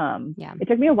yourself. Yeah. It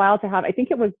took me a while to have, I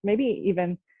think it was maybe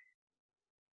even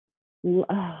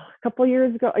a couple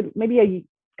years ago, maybe a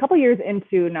couple years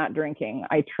into not drinking,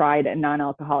 I tried a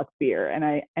non-alcoholic beer,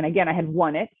 and again, I had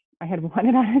won it. I had won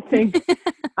it on a thing.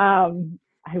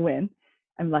 I win.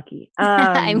 I'm lucky.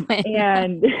 I win.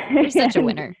 And You're such a and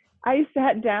winner. I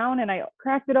sat down and I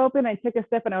cracked it open. I took a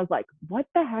sip and I was like, what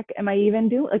the heck am I even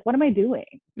doing? Like, what am I doing?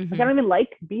 Like, I Hmm. don't even like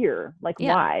beer. Like,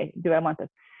 Yeah. why do I want this?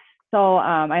 So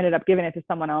I ended up giving it to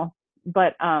someone else.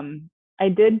 But I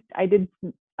did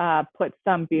put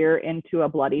some beer into a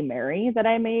Bloody Mary that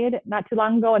I made not too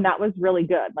long ago, and that was really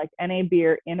good. Like NA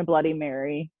beer in a Bloody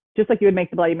Mary, just like you would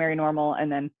make the Bloody Mary normal,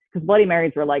 and then because Bloody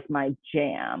Marys were like my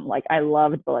jam. Like I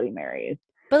loved Bloody Marys,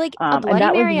 But like a and Bloody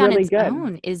that was Mary on really its good.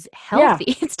 own is Yeah,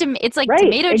 healthy. It's like right,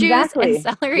 tomato juice and exactly.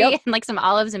 celery Yep, and like some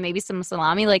olives and maybe some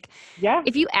salami. Like yeah,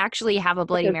 if you actually have a like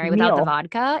Bloody a Mary without the meal,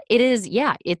 vodka, it is,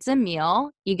 yeah, it's a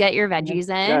meal. You get your and it's veggies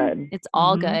in. good. It's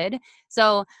all Mm-hmm. good.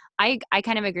 So I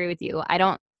kind of agree with you. I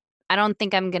don't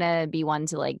think I'm gonna be one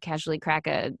to like casually crack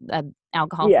a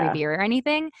alcohol free Yeah, beer or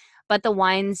anything. But the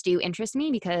wines do interest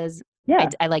me because Yeah.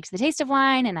 I liked the taste of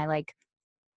wine, and I like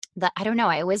I don't know,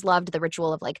 I always loved the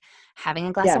ritual of like having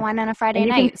a glass of Yes. wine on a And Friday you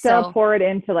can night. still So pour it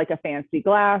into like a fancy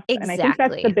glass. And I think that's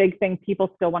the exactly. big thing.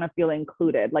 People still want to feel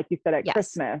included. Like you said at Yes.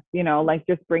 Christmas, like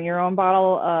just bring your own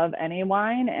bottle of any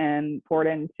wine and pour it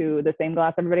into the same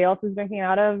glass everybody else is drinking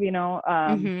out of,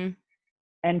 Mm-hmm.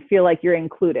 and feel like you're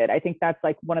included. I think that's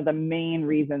like one of the main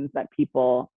reasons that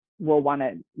people will want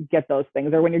to get those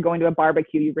things. Or when you're going to a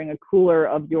barbecue, you bring a cooler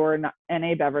of your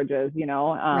NA beverages,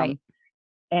 Right.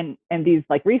 and these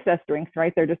like recess drinks,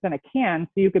 right? They're just in a can,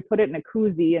 so you could put it in a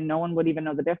koozie and no one would even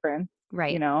know the difference, you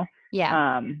Right. know.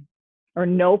 Yeah. Or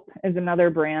Nope is another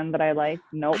brand that I like.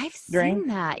 Nope I've drink. seen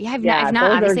that. Yeah, I've Yeah, not, those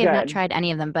are obviously I've not good. tried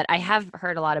any of them, but I have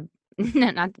heard a lot of,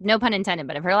 no pun intended,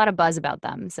 but I've heard a lot of buzz about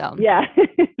them. So Yeah.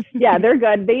 Yeah, they're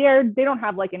good. They don't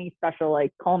have like any special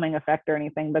like calming effect or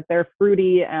anything, but they're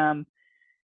fruity.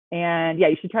 And yeah,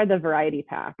 you should try the variety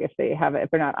pack if they have it, if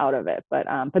they're not out of it. But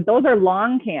those are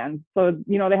long cans. So,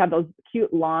 they have those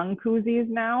cute long koozies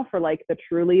now for like the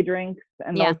Truly drinks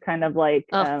and yeah. those kind of like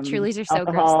Oh, Trulies are so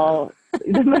gross though. alcohol,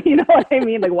 you know what I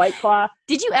mean? Like White Claw.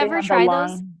 Did you They ever have the try those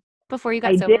long, before you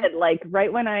got I sober? did like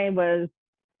right when I would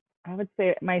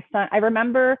say my son, I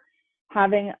remember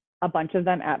having a bunch of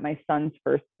them at my son's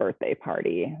first birthday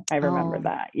party. I remember Oh,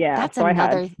 that. Yeah. that's So I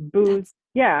had another, booze. that's,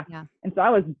 Yeah. yeah. And so I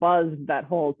was buzzed that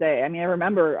whole day. I mean, I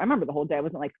remember the whole day. I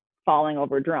wasn't like falling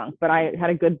over drunk, but I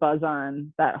had a good buzz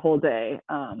on that whole day.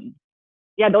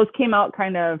 Yeah, those came out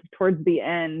kind of towards the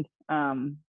end.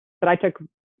 But I took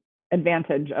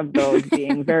advantage of those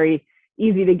being very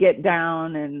easy to get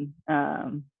down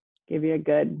and give you a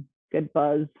good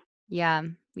buzz. Yeah.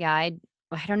 Yeah.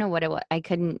 I don't know what it was.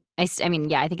 I mean,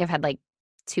 yeah, I think I've had like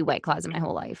 2 White Claws in my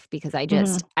whole life because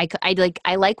Mm-hmm.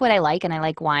 I like what I like and I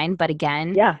like wine, but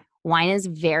again, Yeah. wine is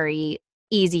very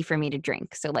easy for me to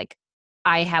drink. So like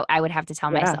I would have to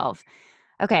tell Yeah. myself,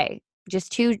 okay,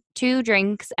 just two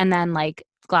drinks and then like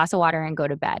glass of water and go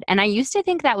to bed. And I used to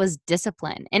think that was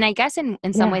discipline. And I guess in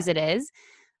some Yeah. ways it is,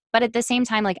 but at the same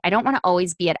time, like I don't want to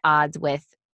always be at odds with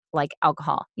like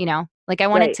alcohol, you know? Like I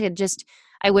wanted Right. to just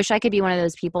I wish I could be one of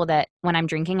those people that when I'm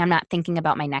drinking, I'm not thinking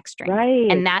about my next drink.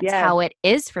 Right. And that's Yes. how it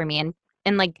is for me.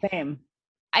 And like Same.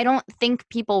 I don't think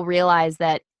people realize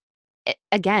that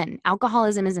again,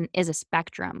 alcoholism is a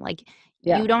spectrum. Like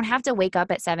Yeah. you don't have to wake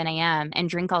up at 7 a.m. and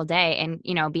drink all day and,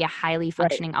 be a highly Right.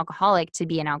 functioning alcoholic to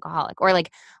be an alcoholic or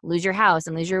like lose your house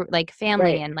and lose your like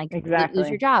family Right. and like lose your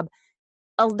Exactly. job.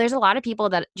 There's a lot of people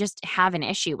that just have an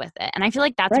issue with it. And I feel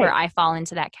like that's where Right. I fall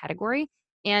into that category.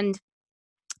 And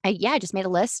I just made a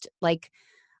list like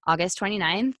August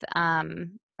 29th,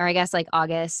 or I guess like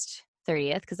August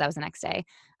 30th, because that was the next day.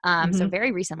 So Mm-hmm.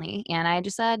 very recently. And I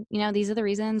just said, these are the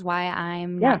reasons why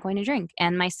I'm not Yeah. going to drink.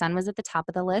 And my son was at the top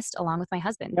of the list along with my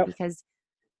husband Yep. because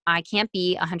I can't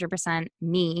be 100%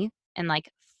 me and like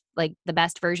the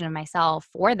best version of myself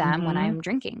for them when Mm-hmm. I'm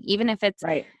drinking, even if it's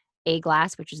Right. a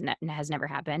glass, which has never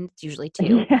happened. It's usually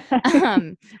two,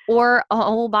 Yeah. or a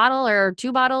whole bottle or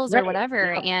 2 bottles or Right.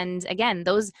 whatever. Yep. And again,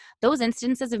 those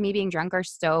instances of me being drunk are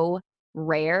so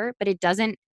rare, but it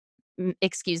doesn't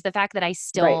excuse the fact that I Right.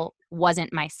 still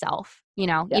wasn't myself,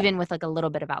 Yes. even with like a little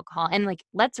bit of alcohol. And like,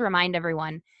 let's remind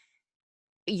everyone,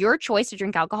 your choice to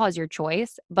drink alcohol is your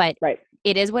choice, but Right.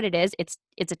 it is what it is. It's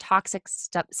a toxic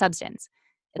substance.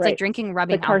 It's like Right. drinking The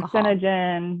rubbing alcohol.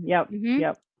 carcinogen. Yep. hmm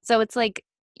Yep. So it's like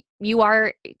you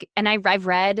are, and I've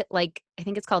read like I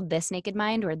think it's called This Naked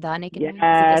Mind or The Naked Mind.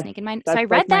 Is it This Yes. Naked Mind? So I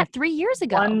That's read like my that 3 years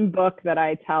ago. one book that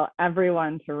I tell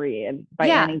everyone to read by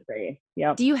Yeah. Annie Grace.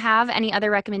 Yep. Do you have any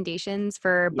other recommendations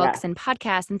for Yes, books and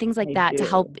podcasts and things like I that to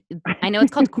help? do. I know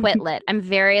it's called Quit Lit. I'm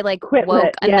very like Quitlet.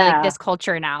 woke in like Yeah. this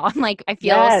culture now. I'm like I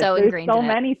feel Yes. so There's ingrained so in it.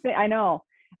 many things. I know.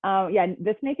 Yeah.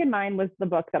 This Naked Mind was the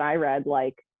book that I read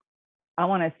like I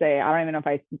want to say, I don't even know if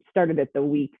I started it the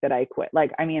week that I quit.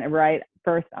 Like, I mean, right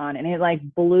first on, and it like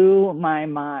blew my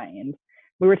mind.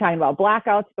 We were talking about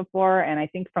blackouts before. And I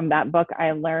think from that book,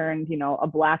 I learned, a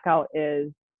blackout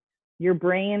is your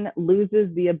brain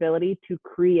loses the ability to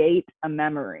create a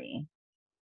memory.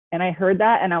 And I heard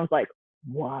that and I was like,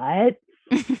 what?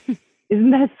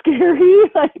 Isn't that scary?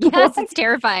 Like, Yes, what? it's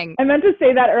terrifying. I meant to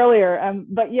say that earlier.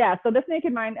 But yeah, so This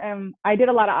Naked Mind, I did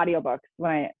a lot of audiobooks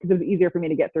because it was easier for me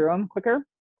to get through them quicker.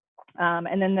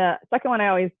 And then the second one I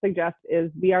always suggest is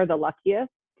We Are the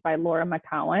Luckiest by Laura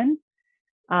McKowen.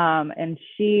 And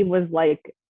she was like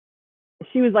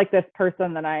this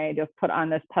person that I just put on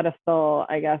this pedestal,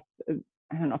 I guess.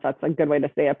 I don't know if that's a good way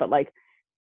to say it, but like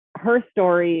her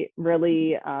story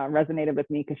really resonated with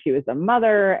me because she was a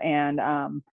mother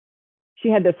and she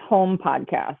had this home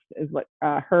podcast is what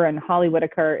her and Holly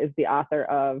Whitaker is the author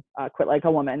of Quit Like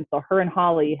a Woman. So her and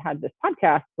Holly had this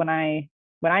podcast when I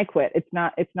when I quit. It's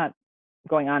not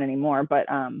going on anymore, but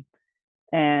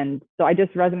and so I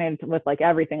just resonated with like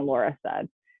everything Laura said.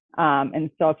 And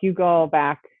so if you go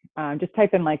back, just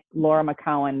type in like Laura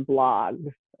McKowen blog,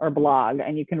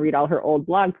 and you can read all her old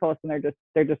blog posts, and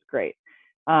they're just great.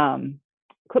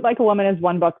 Quit Like a Woman is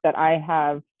one book that I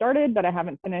have started but I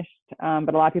haven't finished,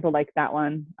 but a lot of people like that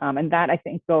one, and that I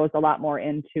think goes a lot more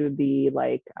into the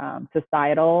like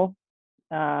societal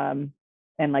and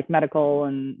like medical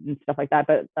and stuff like that.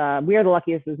 But We Are the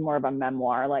Luckiest is more of a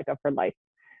memoir, like of her life.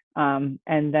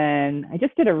 And then I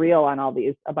just did a reel on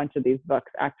a bunch of these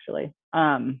books actually.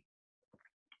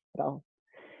 So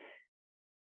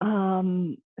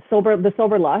The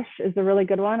Sober Lush is a really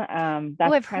good one.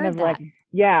 That's I've kind heard of that. like,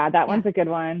 yeah, that one's a good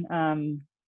one.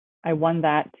 I won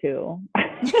that too.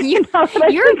 You're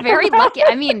very lucky.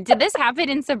 I mean, did this happen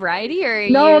in sobriety or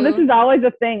No, this is always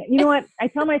a thing. You know what? I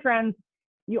tell my friends,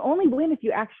 you only win if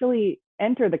you actually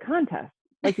enter the contest.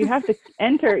 Like you have to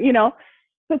enter, you know.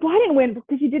 So I didn't win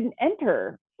because you didn't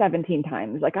enter 17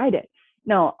 times like I did.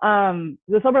 No,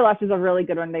 The Sober Lush is a really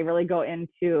good one. They really go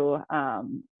into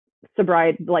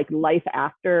sobriety, like life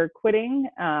after quitting,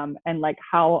 and like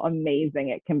how amazing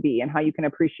it can be and how you can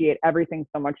appreciate everything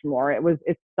so much more.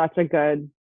 It's such a good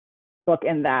book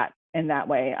in that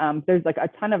way. There's like a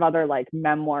ton of other like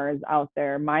memoirs out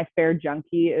there. My Fair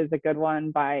Junkie is a good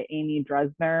one by Amy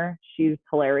Dresner. She's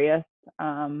hilarious.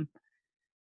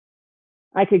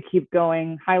 I could keep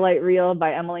going. Highlight Reel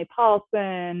by Emily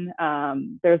Paulson.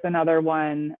 There's another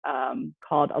one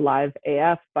called Alive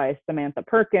AF by Samantha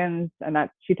Perkins, and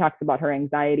she talks about her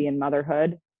anxiety and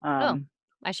motherhood. I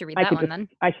should read that one then.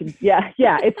 Yeah,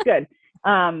 it's good.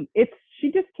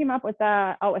 She just came out with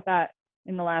that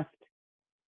in the last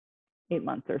 8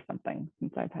 months or something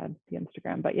since I've had the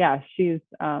Instagram. But yeah, she's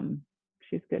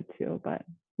good too. But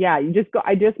yeah,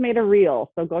 I just made a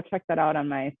reel. So go check that out on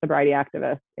my Sobriety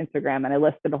Activist Instagram. And I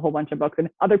listed a whole bunch of books, and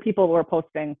other people were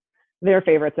posting their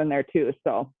favorites in there too.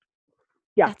 So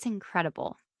yeah. That's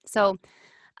incredible. So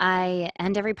I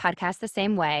end every podcast the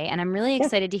same way, and I'm really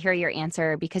excited to hear your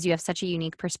answer because you have such a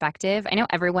unique perspective. I know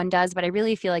everyone does, but I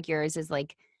really feel like yours is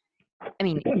like, I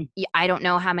mean, I don't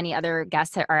know how many other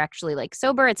guests are actually like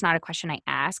sober. It's not a question I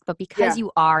ask, but because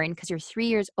you are, and because you're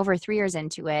over 3 years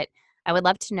into it, I would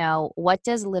love to know, what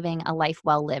does living a life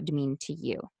well lived mean to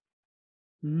you?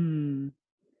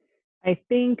 I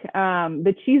think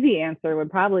the cheesy answer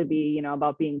would probably be,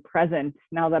 about being present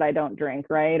now that I don't drink,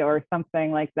 right? Or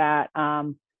something like that.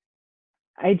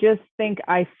 I just think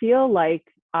I feel like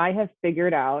I have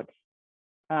figured out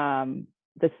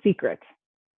the secret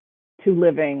to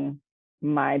living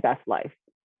my best life.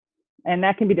 And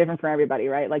that can be different for everybody,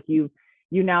 right? Like you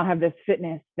now have this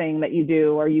fitness thing that you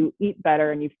do, or you eat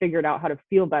better and you figured out how to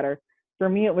feel better. For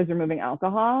me, it was removing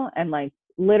alcohol, and like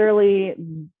literally,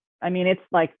 I mean, it's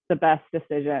like the best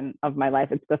decision of my life.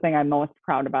 It's the thing I'm most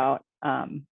proud about.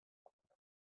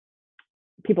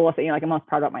 People will say, like, I'm most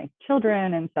proud about my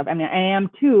children and stuff. I mean, I am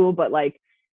too, but like,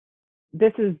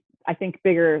 this is, I think,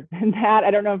 bigger than that.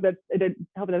 I don't know if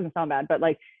I hope it doesn't sound bad, but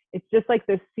like, it's just like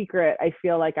this secret I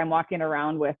feel like I'm walking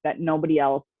around with that nobody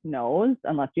else knows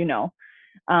unless you know.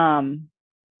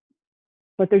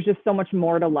 But there's just so much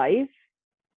more to life.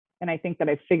 And I think that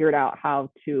I've figured out how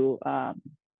to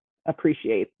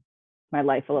appreciate my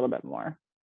life a little bit more.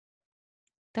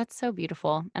 That's so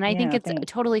beautiful. And I think it's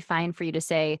totally fine for you to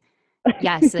say,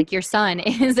 yes, like your son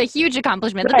is a huge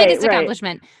accomplishment, the biggest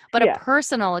accomplishment, but a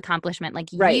personal accomplishment.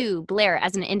 Like you, Blair,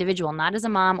 as an individual, not as a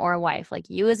mom or a wife, like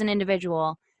you as an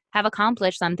individual have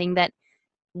accomplished something that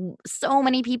so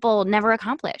many people never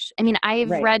accomplish. I mean, I've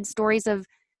read stories of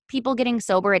people getting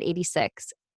sober at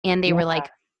 86 and they were like,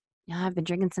 I've been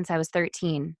drinking since I was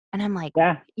 13. And I'm like,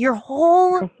 your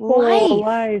whole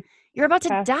life. You're about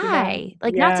to die.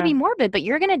 Like, not to be morbid, but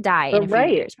you're going to die in a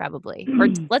few years probably. Or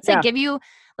let's say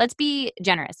let's be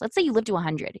generous. Let's say you live to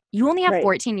 100. You only have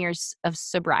 14 years of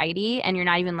sobriety and you're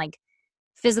not even like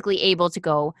physically able to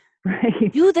go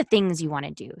do the things you want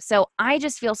to do. So I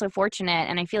just feel so fortunate,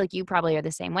 and I feel like you probably are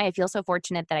the same way. I feel so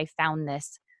fortunate that I found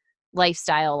this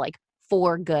lifestyle like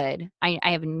for good. I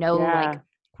have no like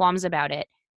qualms about it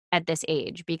at this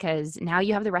age, because now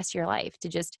you have the rest of your life to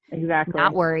just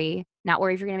not worry if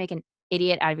you're going to make an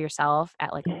idiot out of yourself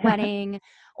at like a wedding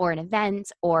or an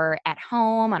event or at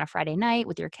home on a Friday night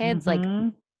with your kids. Like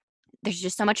there's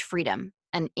just so much freedom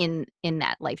and in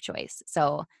that life choice.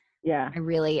 So I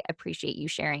really appreciate you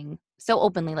sharing so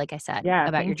openly, like I said,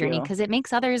 about your journey, because it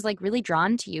makes others like really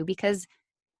drawn to you because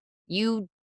you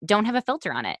don't have a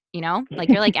filter on it, like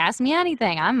you're like, ask me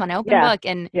anything. I'm an open book.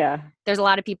 And there's a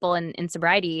lot of people in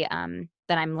sobriety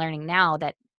that I'm learning now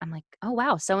that I'm like, oh,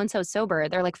 wow, so-and-so sober.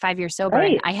 They're like 5 years sober.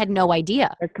 And Right. I had no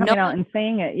idea. They're No, coming out and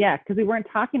saying it. Yeah. Because we weren't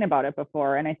talking about it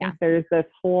before. And I think there's this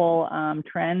whole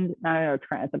trend, not a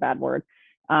trend, it's a bad word.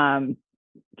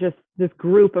 Just this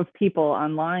group of people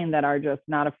online that are just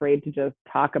not afraid to just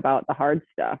talk about the hard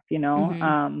stuff, you know?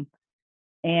 Mm-hmm.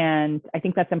 And I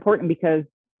think that's important because,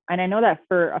 and I know that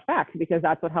for a fact, because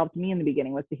that's what helped me in the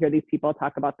beginning, was to hear these people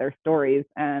talk about their stories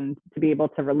and to be able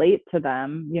to relate to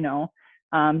them, you know,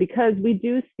 because we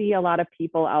do see a lot of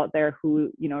people out there who,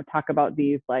 you know, talk about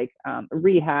these like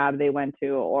rehab they went to,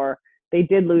 or they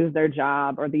did lose their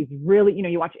job, or these really, you know,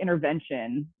 you watch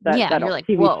Intervention, that You're like,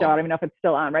 TV show, whoa. I don't even know if it's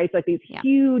still on, right? It's like these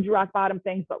huge rock bottom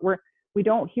things, but we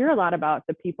don't hear a lot about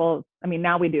the people. I mean,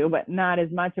 now we do, but not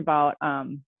as much about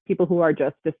people who are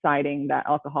just deciding that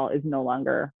alcohol is no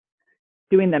longer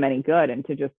doing them any good and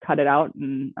to just cut it out.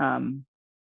 And so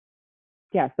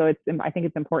I think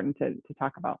it's important to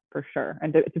talk about, for sure,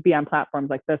 and to be on platforms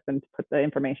like this and to put the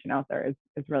information out there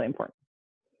is really important.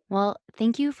 Well,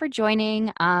 thank you for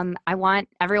joining. I want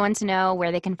everyone to know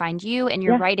where they can find you and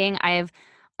your writing. I have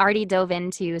already dove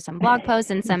into some blog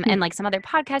posts and some other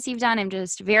podcasts you've done. I'm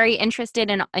just very interested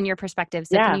in your perspective.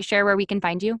 So can you share where we can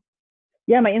find you?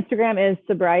 Yeah, my Instagram is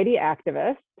Sobriety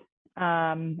Activist.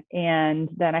 And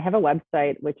then I have a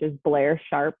website, which is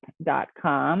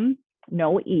blairsharp.com.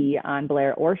 No E on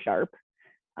Blair or Sharp.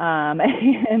 I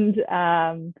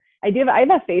have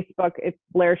a Facebook, it's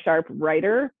Blair Sharp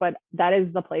Writer, but that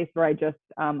is the place where I just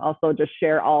also just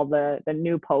share all the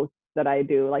new posts that I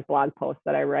do, like blog posts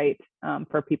that I write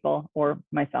for people or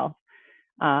myself.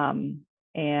 And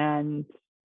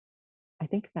I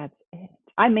think that's it.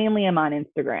 I mainly am on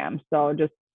Instagram, so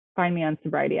just find me on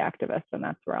Sobriety Activist, and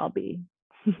that's where I'll be.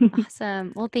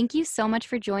 Awesome. Well, thank you so much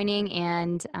for joining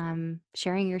and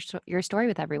sharing your story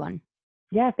with everyone.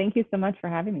 Yeah, thank you so much for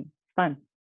having me. It's fun.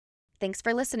 Thanks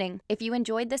for listening. If you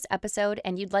enjoyed this episode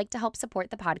and you'd like to help support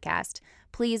the podcast,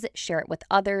 please share it with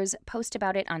others, post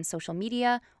about it on social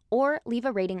media, or leave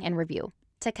a rating and review.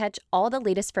 To catch all the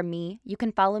latest from me, you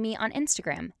can follow me on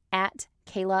Instagram at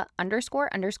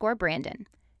Kayla__Brandon.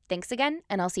 Thanks again,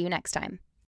 and I'll see you next time.